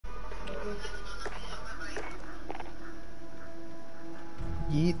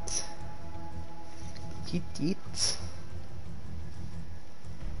Yeet. Yeet yeet.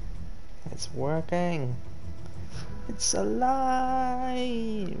 It's working. It's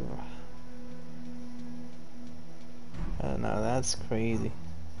alive. Oh no, that's crazy.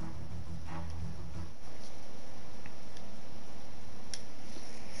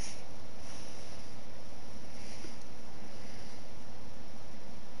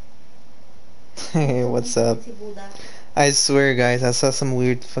 Hey, what's up? I swear, guys, I saw some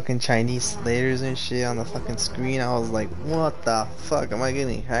weird fucking Chinese letters and shit on the fucking screen. I was like, what the fuck? Am I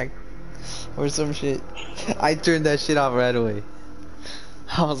getting hacked? Or some shit. I turned that shit off right away.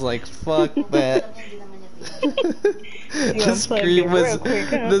 I was like, fuck that. You unplugged it real quick,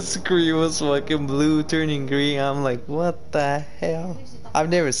 huh? The screen was fucking blue turning green. I'm like, what the hell? I've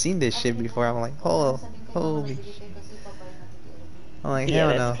never seen this shit before. I'm like, holy shit. I'm like, Yeah, hell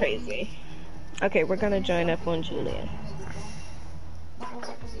that's no. crazy. Okay, we're gonna join up on Julian.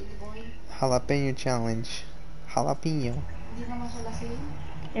 Jalapeno challenge. Jalapeno.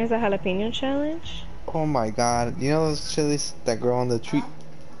 There's a jalapeno challenge. Oh my god. You know those chilies that grow on the tree?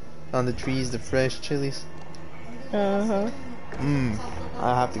 On the trees, the fresh chilies? Uh-huh.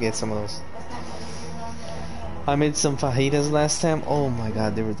 I have to get some of those. I made some fajitas last time. Oh my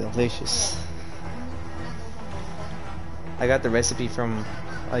god, they were delicious. I got the recipe from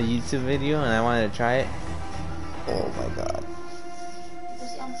a YouTube video and I wanted to try it. Oh my god.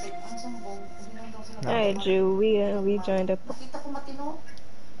 No. Alright, Ju, we joined up.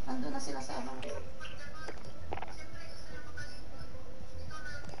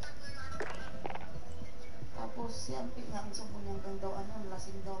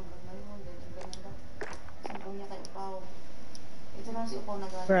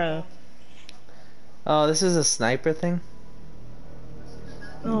 Bro. Oh, this is a sniper thing?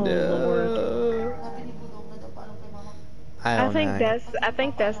 Oh, Lord. I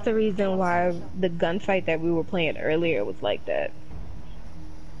think that's the reason why the gunfight that we were playing earlier was like that.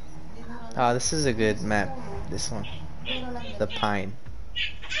 Oh, this is a good map. This one. The Pine.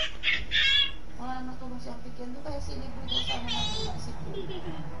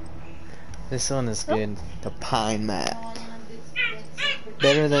 This one is good. The Pine map.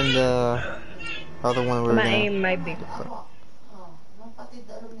 Better than the other one we were My aim might be.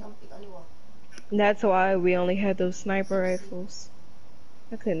 That's why we only had those sniper rifles.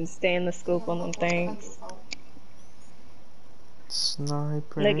 I couldn't stand the scope on them things.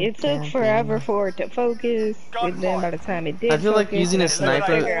 Sniper. Like, it took forever for it to focus, and then by the time it did I feel like focus, using a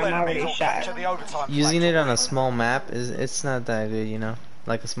sniper, I'm already shot. using it on a small map it's not that good, you know?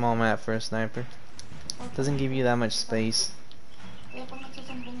 Like a small map for a sniper. Doesn't give you that much space.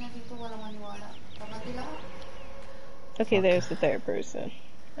 Okay, there's the third person.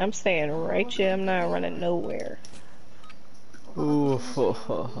 I'm staying right here, I'm not running nowhere. Oof.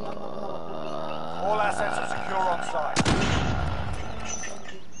 All assets are secure on site.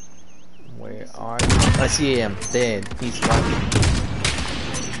 Where are you? I see him. Dead. He's walking.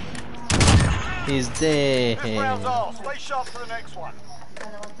 He's dead. This round's off. Stay sharp for the next one.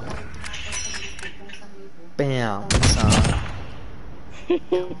 Bam. Son.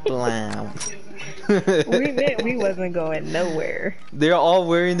 Blam. We meant we wasn't going nowhere. They're all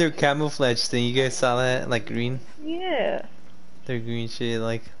wearing their camouflage thing. You guys saw that? Like green? Yeah. Their green shit,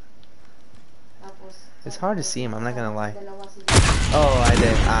 like. It's hard to see him, I'm not gonna lie. Oh, I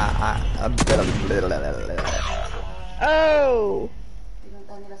did. Oh!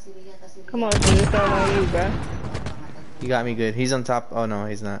 Come on, dude. It's all on you, bro. You got me good. He's on top. Oh no,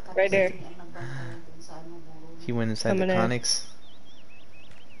 he's not. Right there. He went inside Coming the in. conics.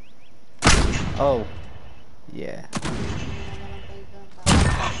 Oh. Yeah.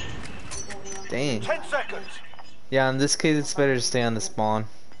 Dang. 10 seconds. Yeah, in this case it's better to stay on the spawn.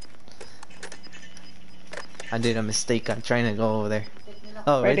 I did a mistake. I'm trying to go over there.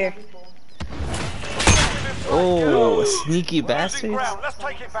 Oh, Right there. Oh, sneaky Losing bastards. ground. Let's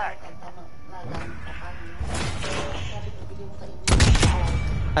take it back.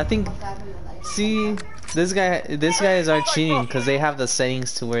 I think, see, this guys are cheating because they have the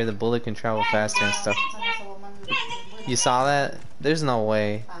settings to where the bullet can travel faster and stuff. You saw that? There's no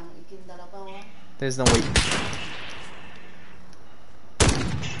way. There's no way.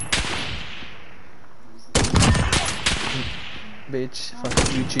 Bitch,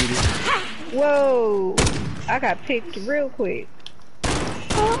 fuck you, cheated. Whoa! I got picked real quick.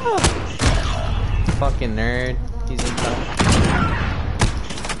 Oh. Fucking nerd. He's in top.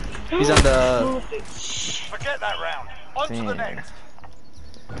 He's on the. Forget that round. On to the Damn. next.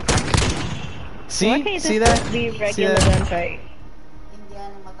 Why See? can't See this that? be See regular that? gunfight?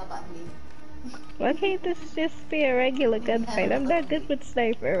 Why can't this just be a regular gunfight? I'm not good with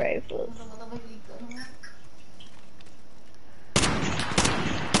sniper rifles.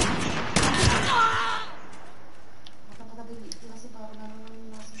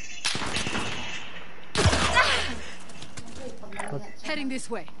 Heading this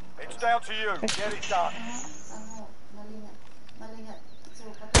way. It's down to you. Get it done.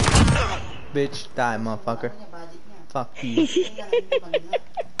 Bitch, die, motherfucker. Fuck you.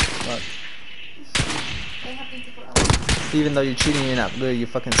 Fuck. Even though you're cheating, you're not good. You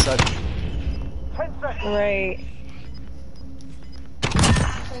fucking suck. 10 seconds. Right.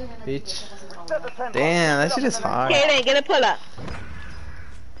 Bitch. Set the tempo. Damn, that shit is hard. Okay, then get a pull up.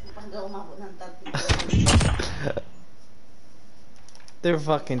 They're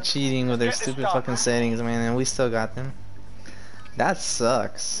fucking cheating with their stupid fucking settings, man, and we still got them. That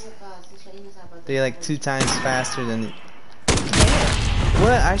sucks. They're like 2 times faster than.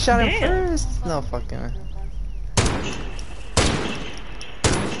 What? I shot him first? No fucking way.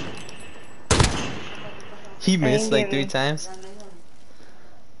 He missed like 3 times.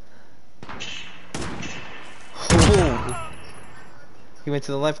 Oh. He went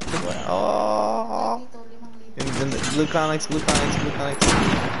to the left. Oh. Blue Connex, blue Connex, blue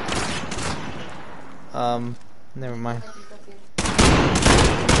Connex. Never mind.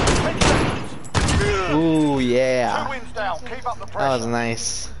 Ooh, 2 yeah. wins down. Keep up the That pressure. was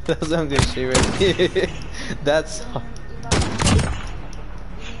nice. That was some good shit right there. That's.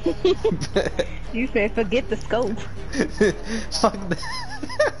 You said forget the scope. Fuck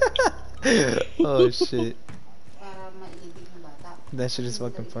that. Oh shit. That shit is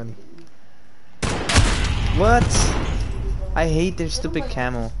fucking funny. What? I hate their stupid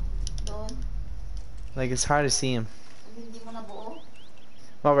camo. Like, it's hard to see him.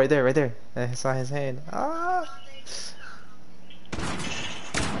 Oh, right there, right there. I saw his hand. Ah!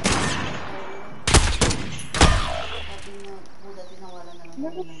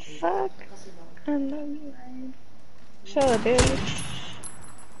 What the fuck? I know you lying. Sure, dude.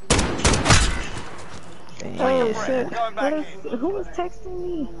 Oh shit. What is, who was texting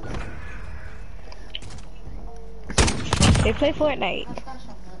me? They play Fortnite.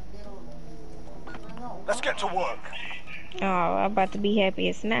 Let's get to work. Oh, I'm about to be happy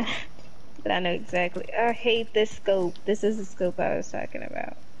it's not. But I know exactly. I hate this scope. This is the scope I was talking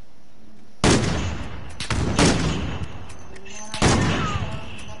about.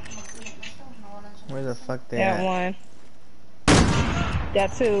 Where the fuck they Got at? one.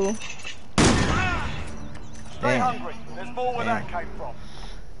 Got 2. Stay Damn. hungry. There's more where that came from.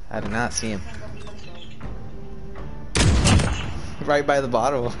 I did not see him. Right by the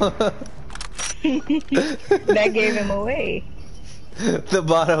bottle. That gave him away. The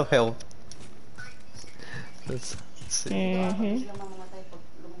bottle helped. Let's see. Mm-hmm.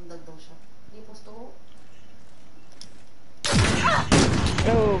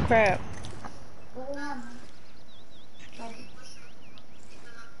 Oh crap.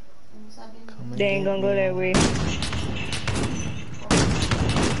 They ain't gonna go that way.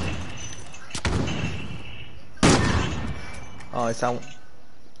 Oh, it's that one.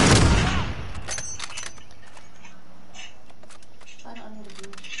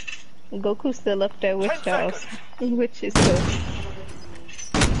 Goku's still up there with 10 y'all. Which is good.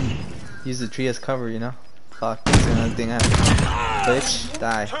 Use the tree as cover, you know? Fuck, that's the only thing I have. Bitch,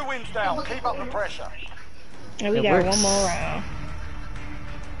 die. 2 wins down. Keep up the pressure. And we It got works. one more round.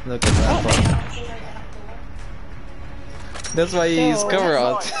 Look at that. Fuck. That's why you use So- cover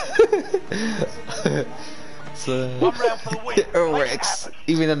art. So, One round for the win. it works.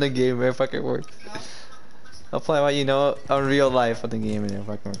 Even in the game, it fucking works. Apply what you know on real life on the game and it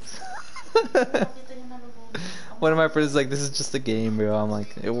fucking works. One of my friends is like, this is just a game, bro. I'm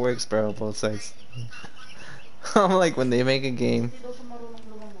like, it works, bro, both sides. I'm like, when they make a game.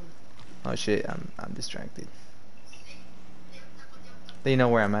 Oh shit, I'm distracted. They know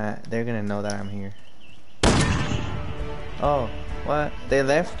where I'm at. They're gonna know that I'm here. Oh, what? They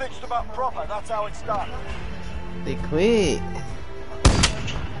left? Stitched them up proper. That's how it's done. They quit.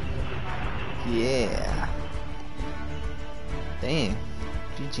 Yeah. Damn.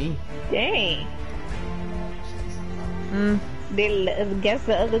 GG. Dang. Hmm. Guess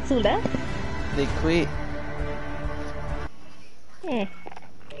the other 2 left? They quit. Hmm.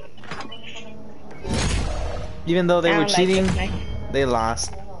 Even though they I were don't like cheating, this one. they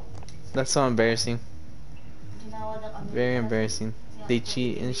lost. That's so embarrassing. Very embarrassing. They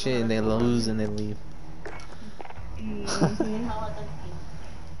cheat and shit and they lose and they leave.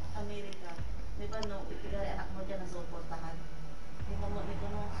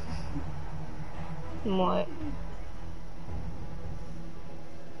 What?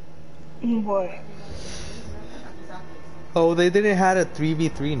 What? Oh, they didn't have a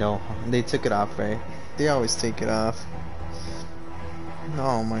 3v3, no. They took it off, right? They always take it off.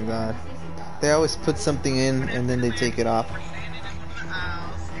 Oh my god. They always put something in and then they take it off.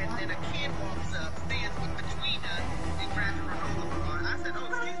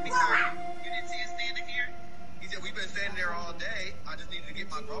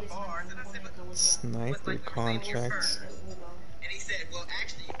 Sniper contracts.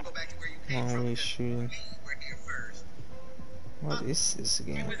 Only shooting. What is this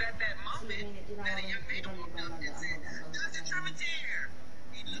game?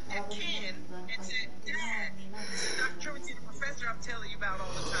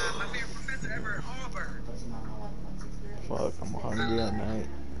 Fuck, I'm hungry at night.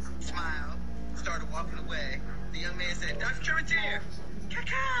 Smiled, started walking away. The young man said, Dr. Trementier,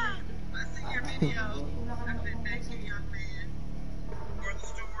 Kaka! I see your video. I said, thank you, young man. For the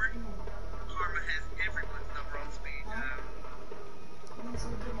story, karma has everyone's number on speed dial.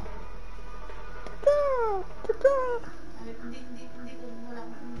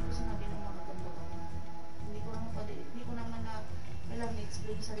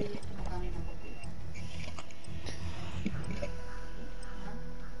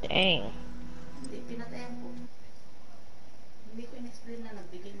 Dang.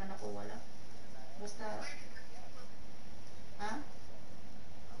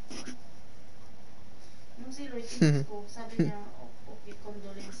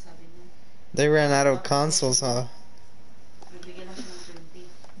 They ran out of consoles, huh?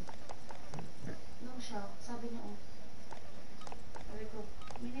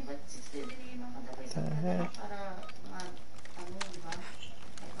 The heck?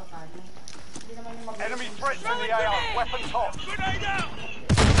 Enemy threats in the AO. Weapons hot. Grenade out!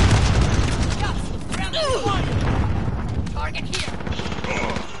 Round one! Target here!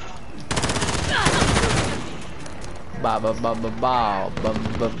 Ba ba ba ba ba ba ba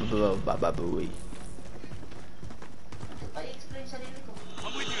ba ba ba booey.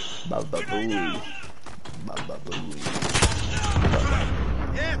 Ba ba booey. Ba ba booey.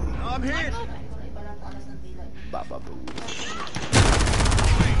 Yeah, I'm here. Ba ba booey.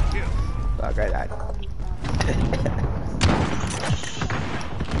 Fuck, I died.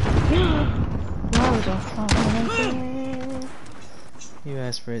 You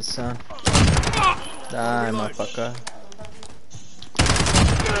asked for it, son. Die, motherfucker.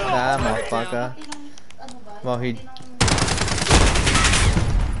 Die, motherfucker. Well, he...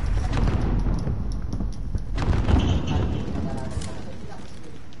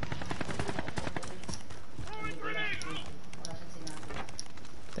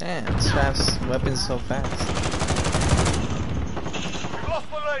 Damn, this fast weapons so fast. We've lost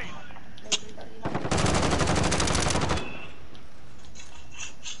the lead.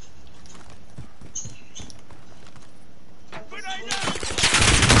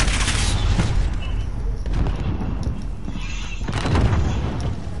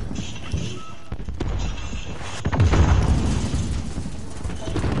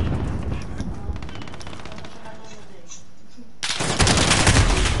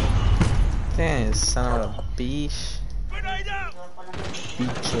 Damn, son of a bitch.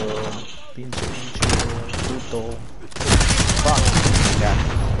 Bicho. Pinche bicho. Puto. Fuck. Yeah.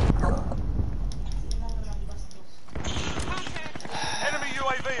 Enemy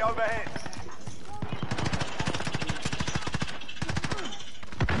UAV overhead.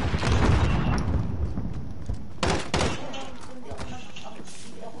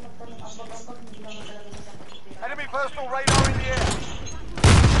 Enemy personal radar in the air.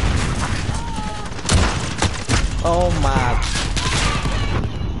 Oh my.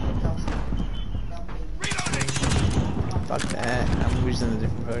 Fuck that. I'm using a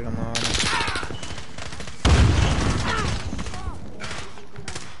different fucking mode.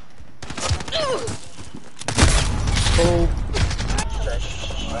 Oh.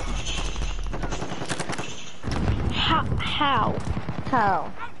 How?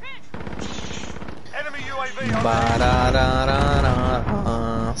 How? Enemy UAV overhead. Ba-da-da-da-da.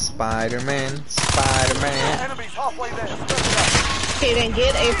 Spider-Man. Spider-Man. Enemies halfway there. Step it up. Okay, then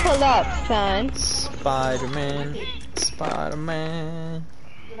get a pull-up, son. Spider-Man. Spider-Man.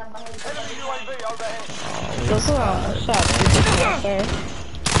 Enemy UAV overhead. Go Always around. Shot. Sir.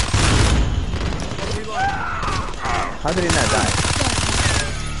 How did he not die?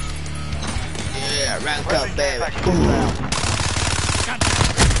 Yeah, rank up, baby.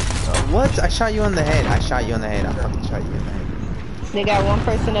 What? I shot you on the head. I shot you on the head. I fucking shot you in the head. They got one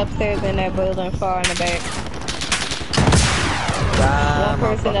person upstairs in that building, far in the back. Bye, One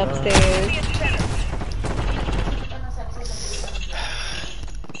person upstairs.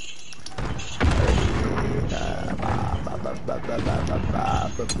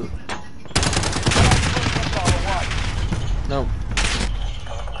 Nope.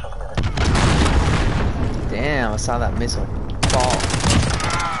 Damn, I saw that missile fall.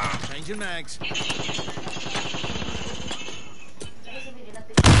 Changing mags.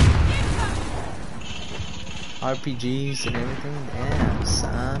 RPGs and everything. Damn,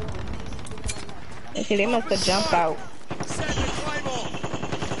 son. See, they must have jumped out. Set the claymore.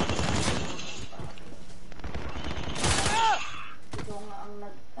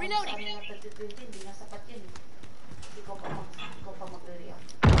 Reloading.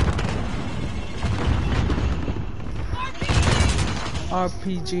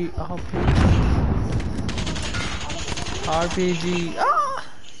 RPG, RPG. RPG. Ah!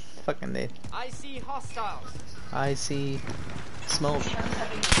 Fucking dead. I see hostiles. I see smoke.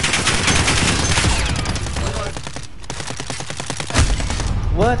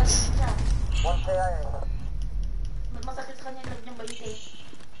 What?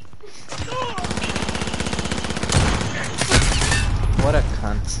 What a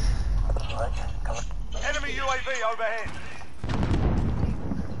cunt. Enemy UAV overhead.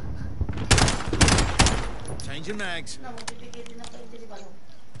 Changing mags.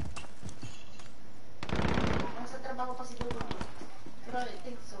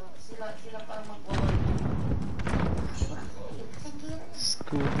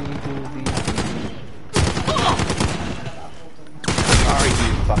 Scooby Dooby. Sorry,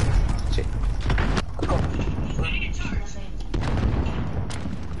 you fuck. Shit.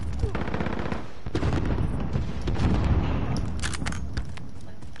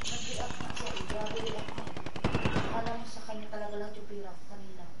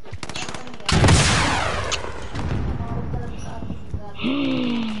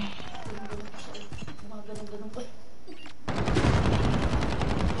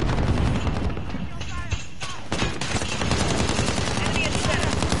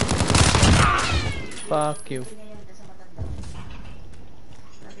 Fuck you.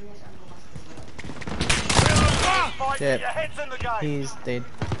 Yep. Your head's in the game. He's dead.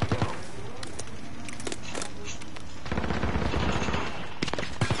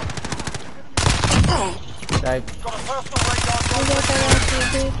 Dive. Got a personal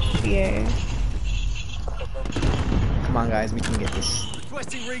radar. Yeah. Come on, guys, we can get this.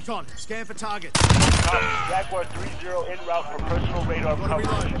 Requesting recon. Scan for targets. Jaguar 3-0 en route for personal radar Gotta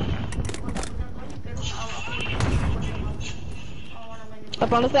coverage. reload.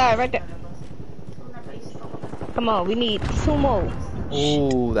 Up on the side, right there. Come on, we need 2 more.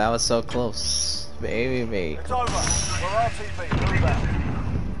 Ooh, that was so close. Very, very It's close. over. We're RTV. Move out.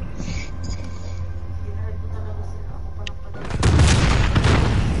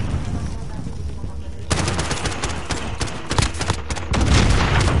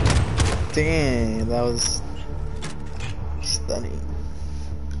 Damn, that was stunning.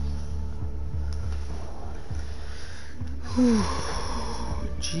 Whew.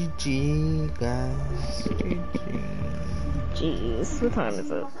 GG, guys. GG. Jeez, what time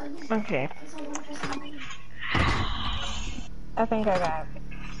is it? Okay. I think I got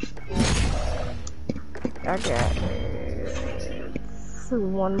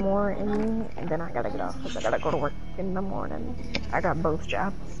 1 more in me, and then I gotta get off because I gotta go to work in the morning. I got both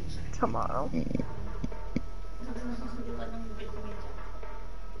jobs tomorrow.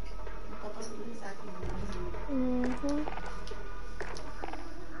 Mm-hmm.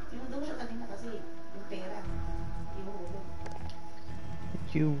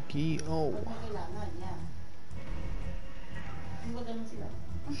 Yu-Gi-Oh!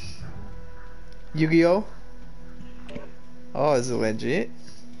 Yu-Gi-Oh? Oh, is it legit?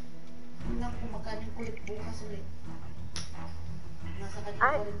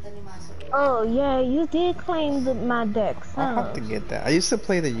 Oh yeah, you did claim my decks, huh? I'll have to get that. I used to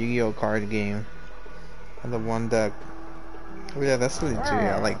play the Yu-Gi-Oh card game. The one deck. Oh yeah, that's legit.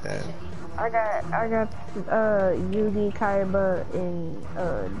 I like that. I got Yugi, Kaiba,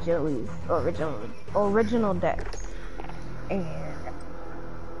 and Joey's original decks. And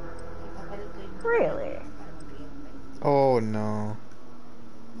really? Oh no.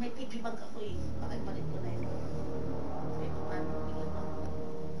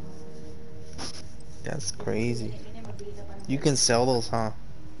 That's crazy. You can sell those, huh?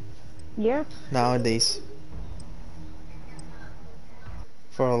 Yeah. Nowadays.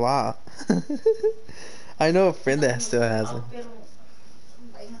 For a lot. I know a friend that still has them. Oh,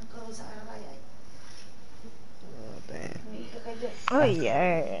 damn. Oh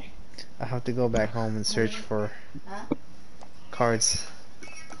yeah. I have to go back home and search for cards.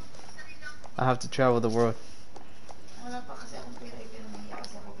 I have to travel the world.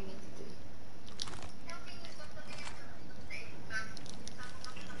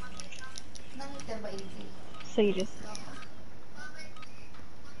 contagious.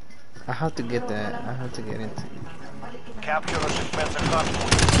 I have to get that. I have to get into. Capture the shipments and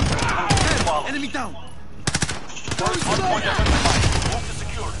convoys. Follow. Enemy down. Hardpoint identified. Move to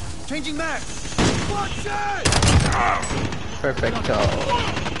secure. Changing mag. Watch it! Perfecto.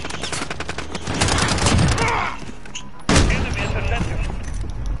 Enemy at the center.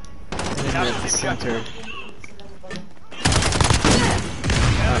 Enemy at the center.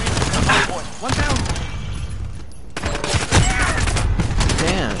 One down.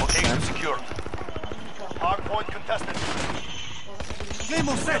 Damn. Location Son. secure. Hardpoint contested.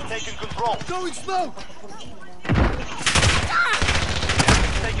 Claymore set. Taking control. Going smoke.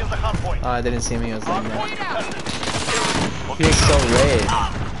 Taking the hardpoint. Oh, I didn't see me. I was like Hardpoint that. contested. He was so red.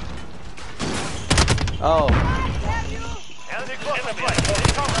 Oh. Enemy close. Incoming.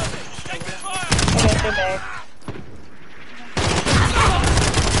 I got your back.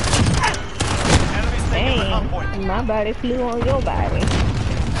 Enemies taking the hardpoint. Dang, my body flew on your body.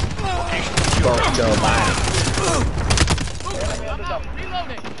 Go, Joe Biden.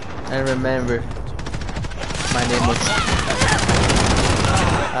 Reloading. And remember, my name was.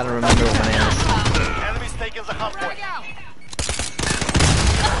 I don't remember what my name is. Enemies taking the hardpoint. Frag out.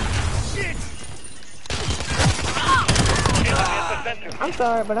 I'm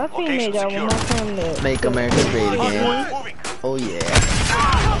sorry, but I think they got one more time to Make America great again. Moving. Oh yeah.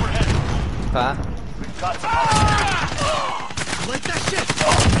 Overhead. Huh? We've got the hardpoint. Like that shit.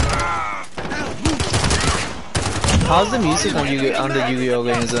 How's the music on the Yu-Gi-Oh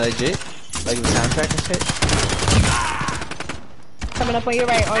games legit? Like the soundtrack and shit? coming up on your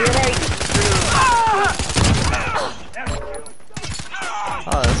right,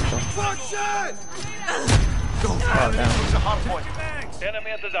 Oh, that's cool. Watch it! Oh, damn. The hardpoint.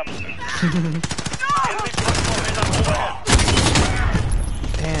 Enemy at the dumpster. Enemy personal radar overhead.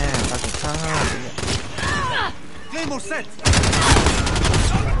 Damn, fucking come. Claymore set.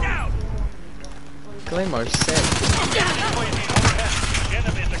 Claymore set. UAV overhead.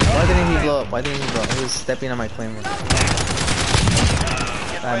 Enemy at the Why didn't he blow up? Why didn't he blow up? He was stepping on my Claymore.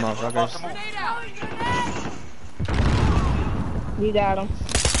 Bad motherfuckers. Grenade out. You got him.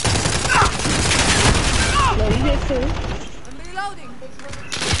 No, you hit too. I'm reloading.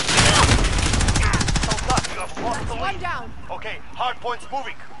 You have lost the One lead. down. Okay, hardpoint's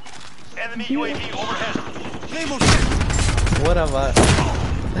moving. Enemy UAV overhead. Claymore set. What a fuck.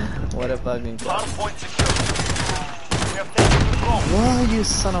 What a fucking club. Hardpoint secure. We have taken control. Whoa, you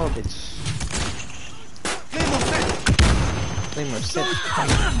son of a bitch. Claymore set. Claymore sit.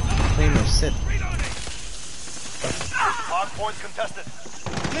 Claymore sit. Hardpoint contested.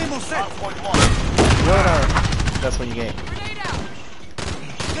 Claymore set. Hardpoint lost. What a... That's what you get. Grenade out.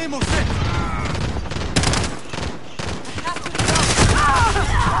 Claymore set. Have to reload.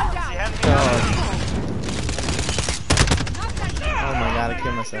 One The down. enemy Oh. Knock that down. Oh my god, I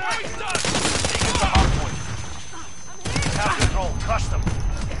killed myself. taking the hardpoint. Have control. Crush them.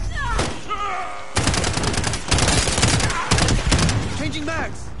 Changing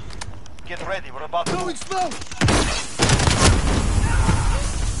mags. Get ready. We're about to Going move. smoke.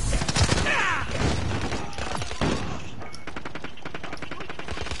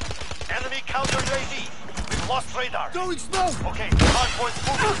 Enemy counter UAV. We've lost radar. Going smoke. Okay, hardpoint's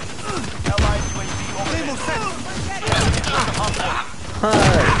moving. Allied UAV Claymore overhead. set. Enemy took the hardpoint.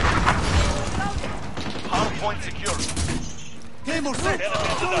 Hi. Hardpoint secure. Claymore set.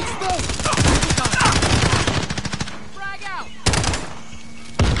 Going smoke. Frag out.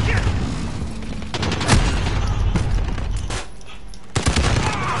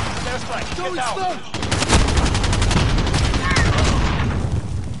 Airstrike. Get Going down. smoke.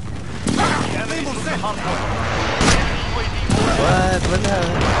 Enemy took the set. hardpoint. Enemy UAV overhead. What? What the hell?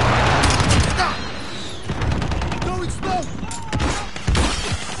 Going smoke.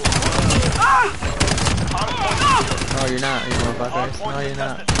 Hardpoint secure. No, you're not, you motherfuckers. Hardpoint No, you're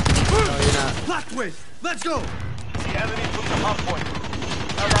not. contested. No, you're not. Plot twist. Let's go. The enemy took the hardpoint.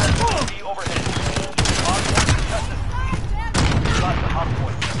 Allied UAV overhead. Hardpoint contested. Got the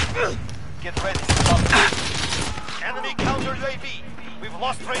hardpoint. Get ready. Stop. Enemy counter UAV. We've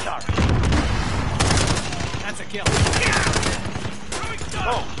lost radar. That's a kill.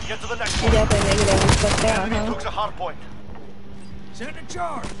 Go. Get to the next You one. got that nigga that was stuck down, Enemy huh? took the hardpoint. Send a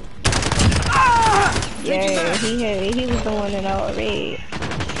charge. Yeah, he was the one in all red.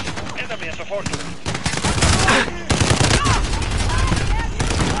 Enemy at the fortress.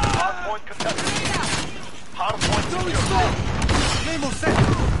 Hardpoint contested. Hardpoint Going secure. smoke. Claymore set.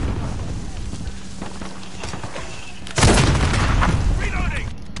 Reloading.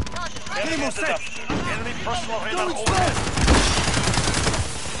 Enemy Claymore at the set. dumpster. Enemy personal radar Going overhead. smoke.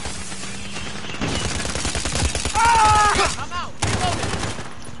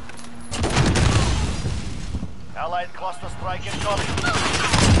 Allied cluster strike incoming.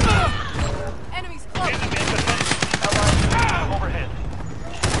 Enemies close. Allied UAV overhead.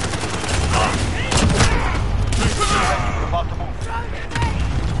 We're about to move.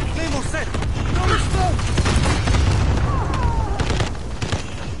 Claymore set. Going slow.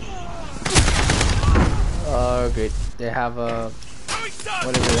 Oh, great. They have a.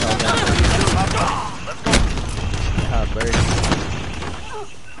 What is it? Let's go. They have birds.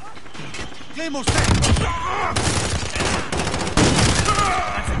 Claymore set.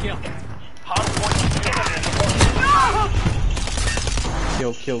 That's a kill. Hard point secured.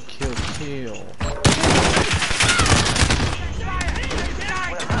 Kill.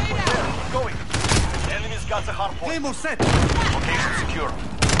 Keep going. Enemy's got the hard point. Claymore set. Location secure.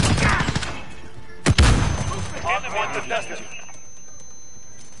 Hard point contested.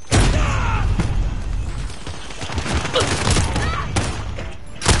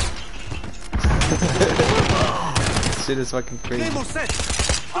 Shit is fucking crazy. Claymore set.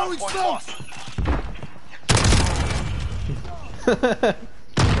 Hard Going point slow. lost.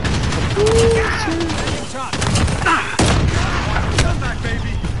 Come back,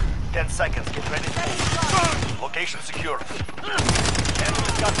 baby. 10 seconds. Get ready. Location secure.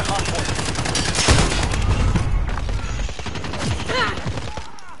 Enemy's got the hard point.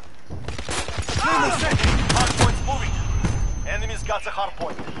 Claymore set. Hard point's moving. Enemy's got the hard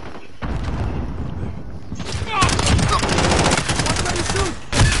point. Watch where you shoot.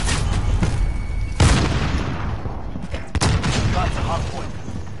 Got the hard point.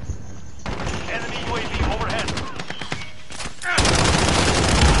 Enemy UAV overhead.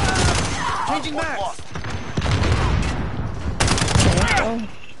 Changing Hard point max. lost.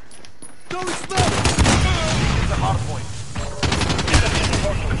 Going slow. It's the hard point.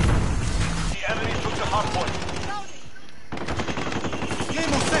 The enemy took the hard point.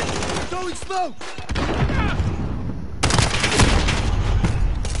 Claymore set. Going slow.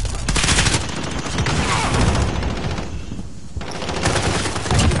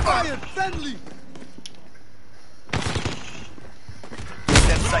 Fire. Friendly.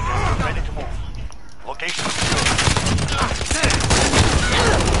 10 seconds. Ready to move. Location secure.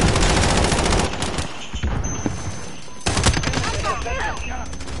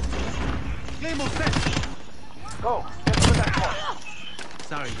 Claymore set. Go. Get to that point.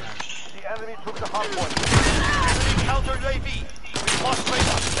 Sorry, guys. The enemy took the hard point. Enemy counter UAV. We lost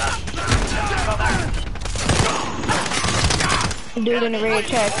radar. Dude in the red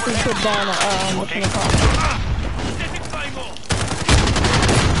track who put down a what's in the car.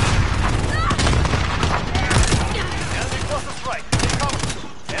 Enemy cluster strike. Incoming.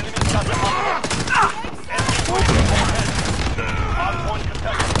 Enemy's got the hard point. Enemy UAV overhead. Hard point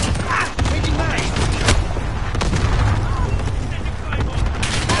contested. Changing max.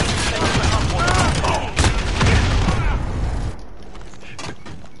 Enemy's taking the hard point.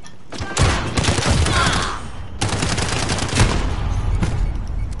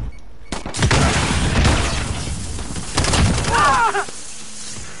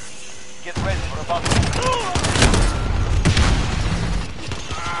 Get ready for a battle.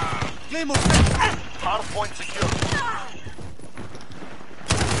 Claymore set. Hard point secure.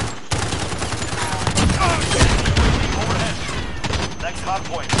 Overhead. Next hard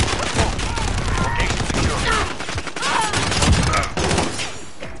point. Let's go. Location secure.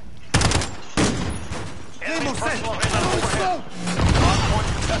 Enemy Claymore set. personal radar Going overhead. slow. Hard point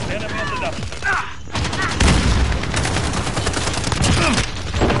contested. Enemy on the dump.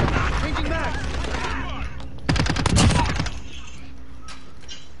 Changing max.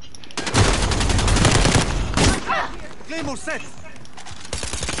 Claymore set.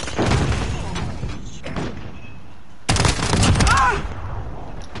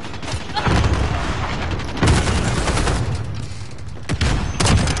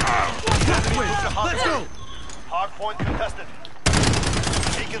 Let's go. Hard point contested.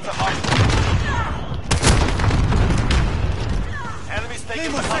 Taking the hard point. Enemies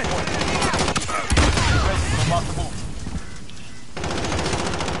taking the hard point. Ready, we're about to move.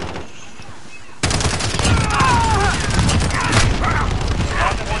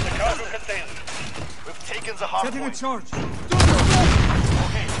 Hard point to cargo contained. We've taken the hard Setting a point. charge.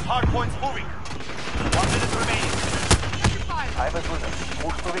 Okay, hard point's moving. 1 minute remaining. I have a winner.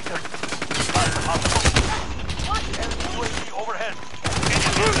 Move to Victor. Start the hard point. Enemy UAV overhead.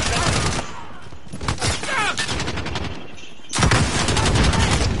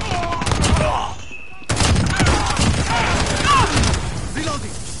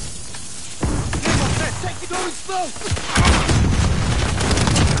 Reloading. Claymore set. Going slow.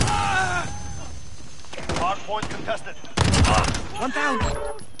 Hard point contested. One down.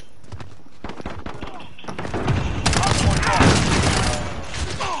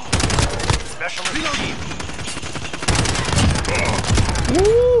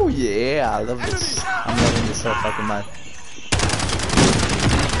 Woo, yeah, I love this. I'm loving this whole fucking map.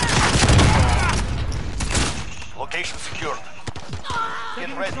 Location secured. Get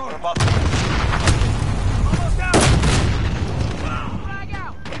ready, we're about to... Almost out. Frag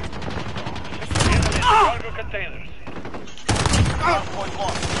out. Cargo containers. Hardpoint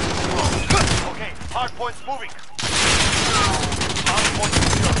lost. Okay, hardpoint's moving. Hardpoint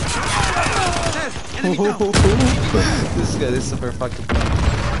secured. Test. Enemy down. This guy is super fucking fun.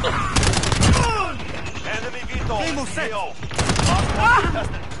 Enemy veto. Claymore set. AO. Hardpoint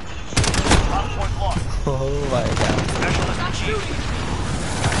contested. Hardpoint lost. Oh my god. Specialist achieved.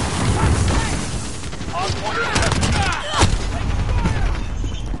 Hardpoint contested.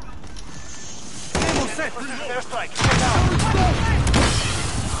 Claymore set. Precision airstrike. Get down.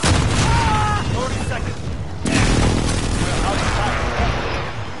 30 seconds. We're out of time.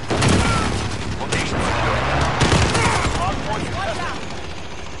 Location secured. Hardpoint contested.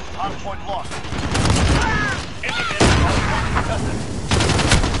 Hardpoint lost. Hardpoint contested.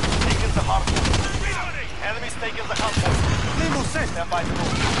 Taken the hardpoint. Enemies taken the hardpoint. Claymore set. Stand by the move.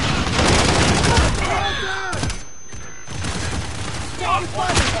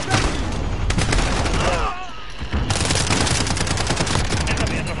 Hardpoint contested.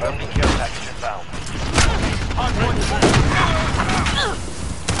 Enemy friendly care package inbound. Hardpoint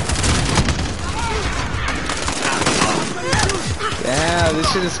Damn, this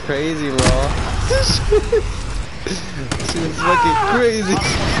shit is crazy, bro. This shit is fucking crazy.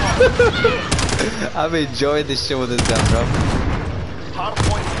 I'm enjoying this shit with this gun, bro.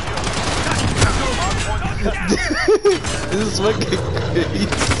 Hardpoint secure. Hardpoint contested. This is fucking crazy.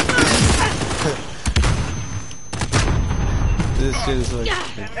 This shit is fucking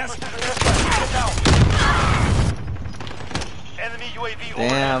crazy. Precision airstrike. Get down. Enemy UAV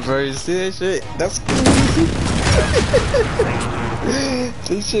Damn, overhead. bro, you see that shit? That's crazy.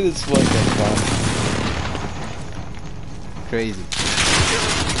 This shit is fucking fun. Crazy.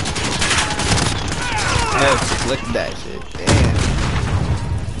 Yes, look at that shit. Damn.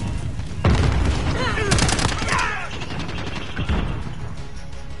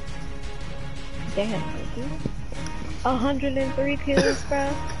 Damn, 103 kills, bro.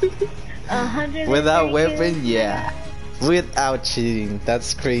 103 Without weapon, kills. yeah. Without cheating,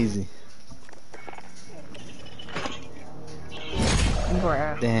 that's crazy.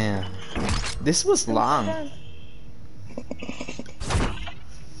 Bruh. Damn. This was long.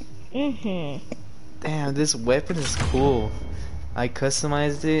 Damn, this weapon is cool. I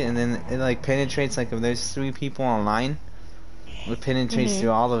customized it and then it like penetrates, like if there's 3 people online, it penetrates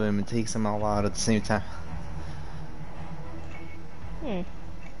through all of them and takes them all out at the same time. That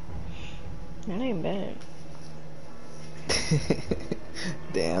ain't bad.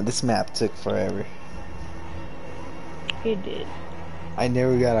 Damn, this map took forever. It did. I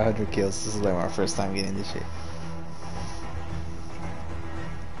never got 100 kills. This is like my first time getting this shit.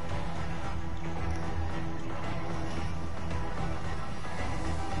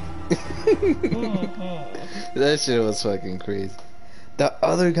 That shit was fucking crazy. The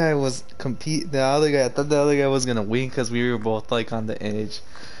other guy was I thought the other guy was gonna win because we were both like on the edge.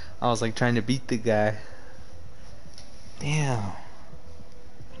 I was like trying to beat the guy. Damn.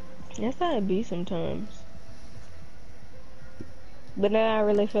 That's how it be sometimes. But then I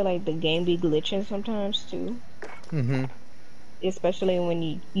really feel like the game be glitching sometimes too. Especially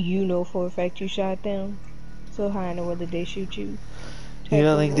when you know for a fact you shot them. So how I know whether they shoot you.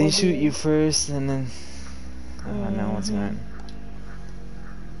 Yeah, like they shoot you first and then I don't know what's going on.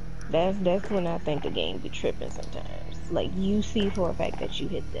 That's when I think the game be tripping sometimes. Like you see for a fact that you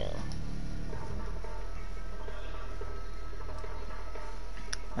hit them.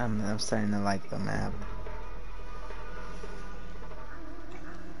 I'm starting to like the map.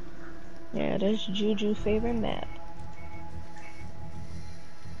 Yeah, that's Juju's favorite map.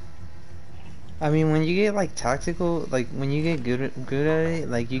 I mean, when you get like tactical, like when you get good at it,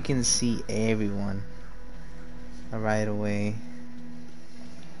 like you can see everyone right away.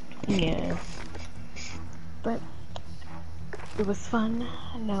 Yeah. But it was fun.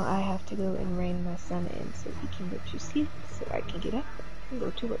 Now I have to go and rein my son in so he can go to sleep so I can get up and go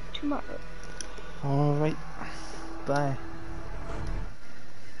to work tomorrow. Alright. Bye.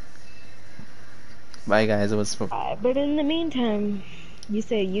 Bye guys, it was fun. But in the meantime, you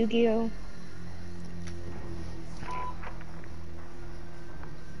said Yu-Gi-Oh!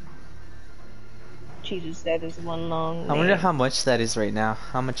 Jesus, that is one long I wonder name. how much that is right now.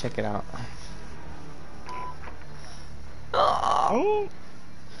 I'm gonna check it out. Oh.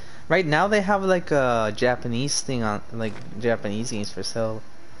 Right now they have like a Japanese thing on, like Japanese games for sale.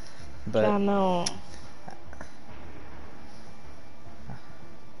 I But know.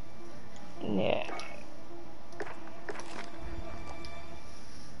 Yeah.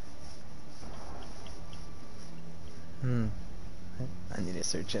 Hmm. I need to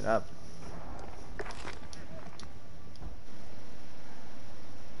search it up.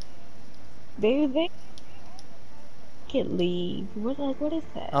 They can leave. What is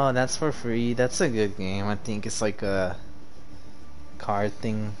that? Oh, that's for free. That's a good game. I think it's like a car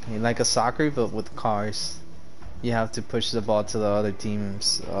thing, like a soccer but with cars. You have to push the ball to the other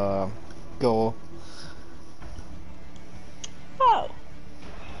team's goal, Oh,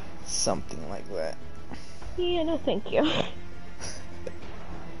 something like that. yeah, no, thank you.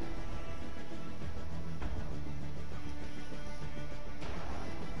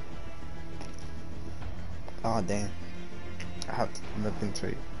 Oh damn, I have to look into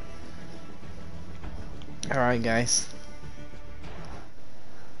it. All right, guys.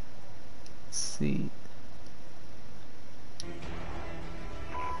 Let's see.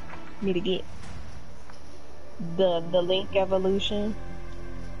 Need to get the link evolution.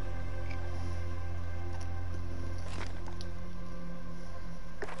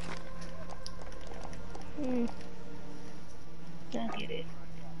 Hmm. I get it.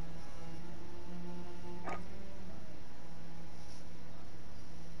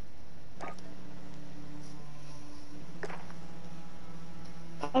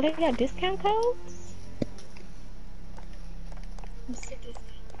 Oh, they got discount codes? Let's see this.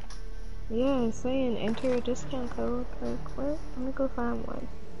 Yeah, it's saying enter a discount code. Like, what? Let me go find one.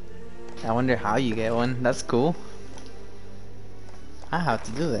 I wonder how you get one. That's cool. I have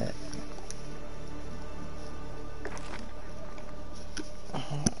to do that.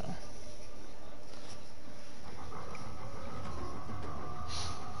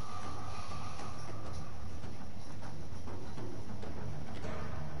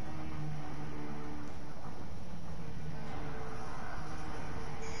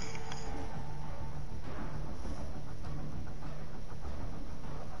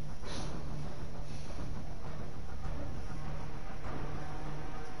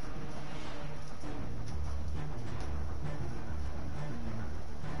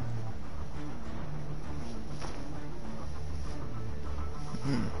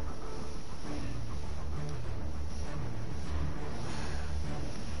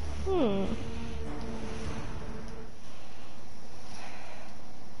 Hmm.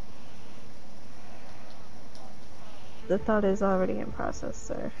 The thought is already in process,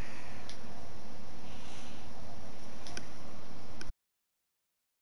 sir.